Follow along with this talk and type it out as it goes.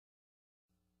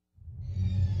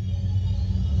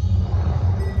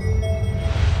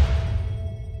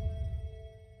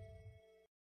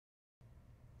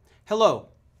Hello.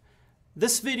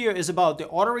 This video is about the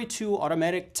AutoRAE 2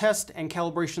 automatic test and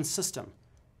calibration system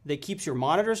that keeps your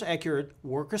monitors accurate,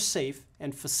 workers safe,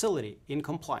 and facility in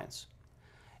compliance.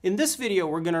 In this video,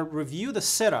 we're going to review the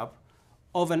setup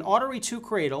of an AutoRAE 2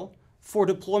 Cradle for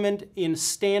deployment in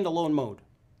standalone mode.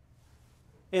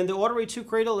 And the AutoRAE 2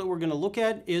 Cradle that we're going to look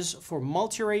at is for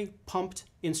multi-array pumped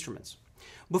instruments.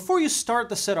 Before you start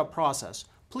the setup process,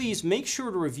 please make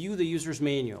sure to review the user's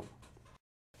manual.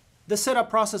 The setup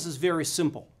process is very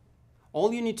simple.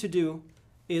 All you need to do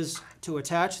is to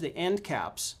attach the end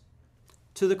caps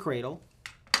to the cradle,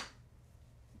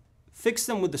 fix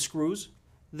them with the screws,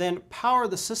 then power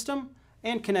the system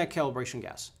and connect calibration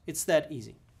gas. It's that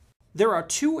easy. There are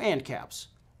two end caps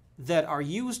that are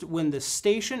used when the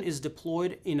station is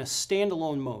deployed in a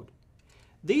standalone mode.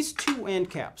 These two end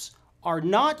caps are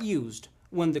not used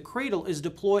when the cradle is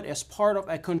deployed as part of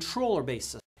a controller-based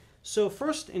system. So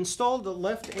first, install the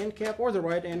left end cap or the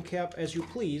right end cap as you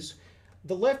please.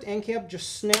 The left end cap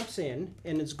just snaps in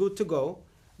and it's good to go.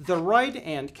 The right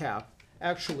end cap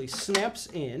actually snaps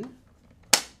in,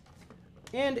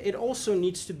 and it also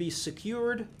needs to be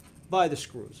secured by the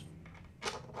screws.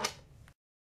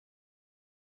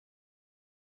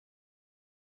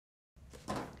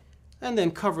 And then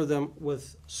cover them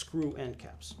with screw end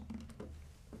caps.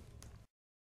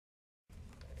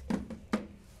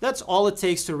 That's all it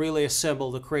takes to really assemble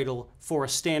the cradle for a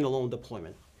standalone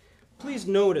deployment. Please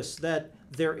notice that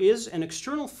there is an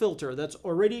external filter that's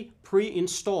already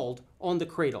pre-installed on the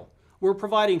cradle. We're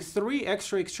providing 3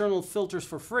 extra external filters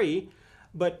for free,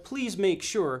 but please make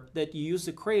sure that you use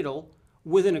the cradle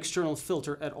with an external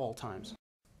filter at all times.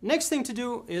 Next thing to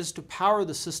do is to power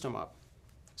the system up.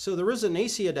 So there is an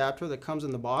AC adapter that comes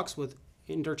in the box with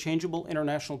interchangeable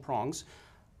international prongs.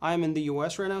 I'm in the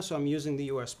US right now, so I'm using the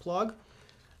US plug.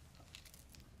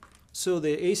 So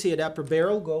the AC adapter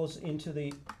barrel goes into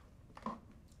the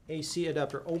AC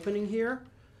adapter opening here,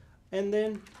 and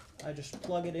then I just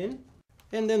plug it in,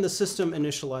 and then the system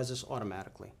initializes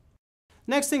automatically.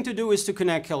 Next thing to do is to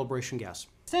connect calibration gas.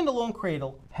 Standalone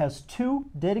cradle has 2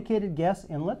 dedicated gas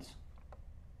inlets,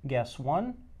 gas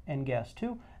 1 and gas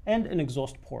 2, and an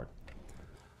exhaust port.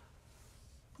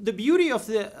 The beauty of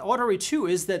the AutoRAE 2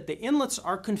 is that the inlets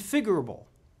are configurable,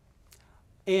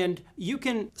 and you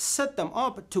can set them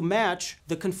up to match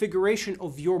the configuration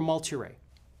of your multi-array.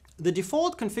 The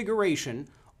default configuration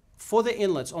for the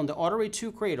inlets on the AutoRAE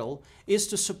 2 Cradle is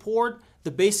to support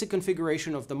the basic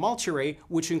configuration of the multi-array,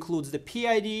 which includes the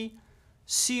PID,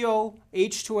 CO,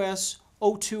 H2S,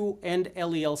 O2, and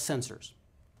LEL sensors.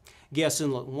 Gas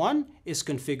inlet 1 is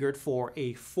configured for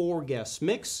a 4-gas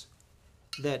mix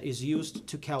that is used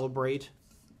to calibrate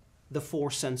the 4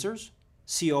 sensors,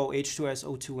 CO, H2S,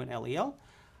 O2, and LEL.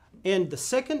 And the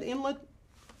second inlet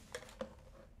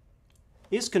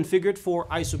is configured for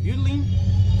isobutylene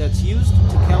that's used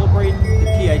to calibrate the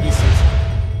PID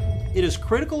sensor. It is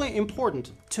critically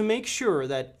important to make sure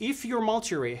that if your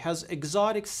multi-array has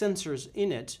exotic sensors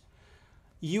in it,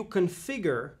 you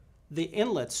configure the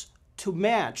inlets to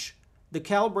match the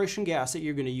calibration gas that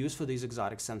you're going to use for these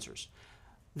exotic sensors.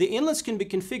 The inlets can be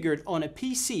configured on a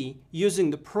PC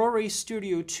using the ProRAE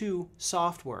Studio 2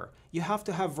 software. You have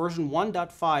to have version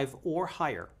 1.5 or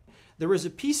higher. There is a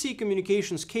PC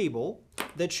communications cable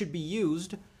that should be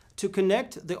used to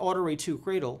connect the AutoRAE 2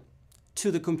 Cradle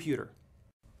to the computer.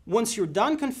 Once you're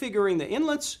done configuring the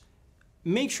inlets,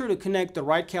 make sure to connect the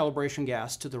right calibration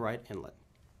gas to the right inlet.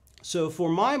 So for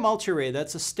my multi-array,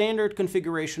 that's a standard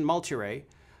configuration multi-array,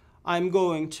 I'm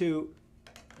going to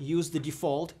use the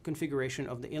default configuration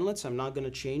of the inlets. I'm not going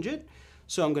to change it.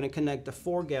 So I'm going to connect the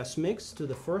 4-gas mix to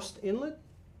the first inlet.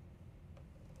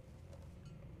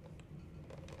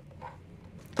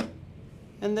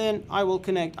 And then I will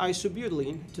connect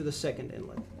isobutylene to the second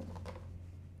inlet.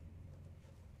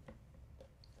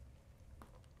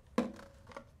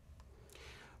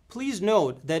 Please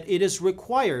note that it is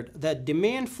required that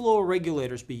demand flow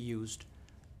regulators be used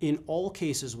in all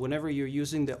cases whenever you're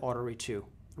using the AutoRAE 2,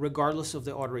 regardless of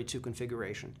the AutoRAE 2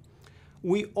 configuration.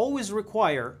 We always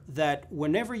require that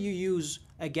whenever you use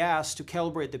a gas to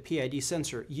calibrate the PID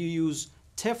sensor, you use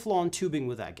Teflon tubing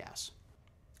with that gas.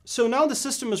 So now the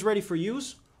system is ready for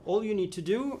use. All you need to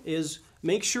do is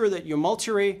make sure that your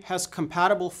multi-array has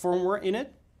compatible firmware in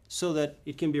it so that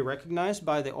it can be recognized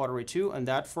by the AutoRAE 2, and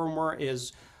that firmware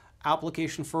is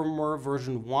application firmware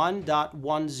version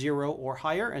 1.10 or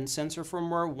higher and sensor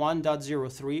firmware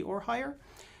 1.03 or higher.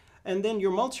 And then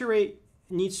your multi-array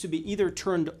needs to be either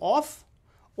turned off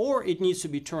or it needs to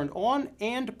be turned on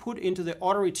and put into the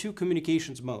AutoRAE 2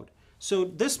 communications mode. So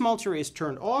this multi-array is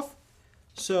turned off,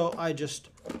 so I just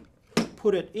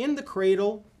put it in the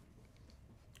cradle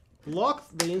lock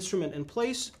the instrument in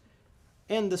place,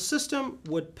 and the system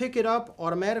would pick it up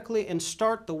automatically and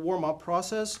start the warm-up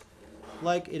process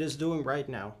like it is doing right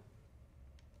now.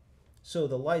 So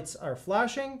the lights are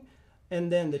flashing,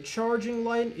 and then the charging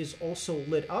light is also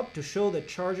lit up to show that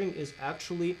charging is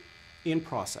actually in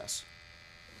process.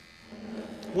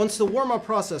 Once the warm-up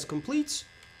process completes,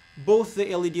 both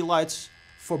the LED lights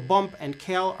for bump and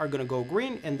cal are going to go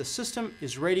green, and the system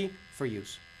is ready for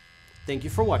use. Thank you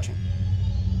for watching.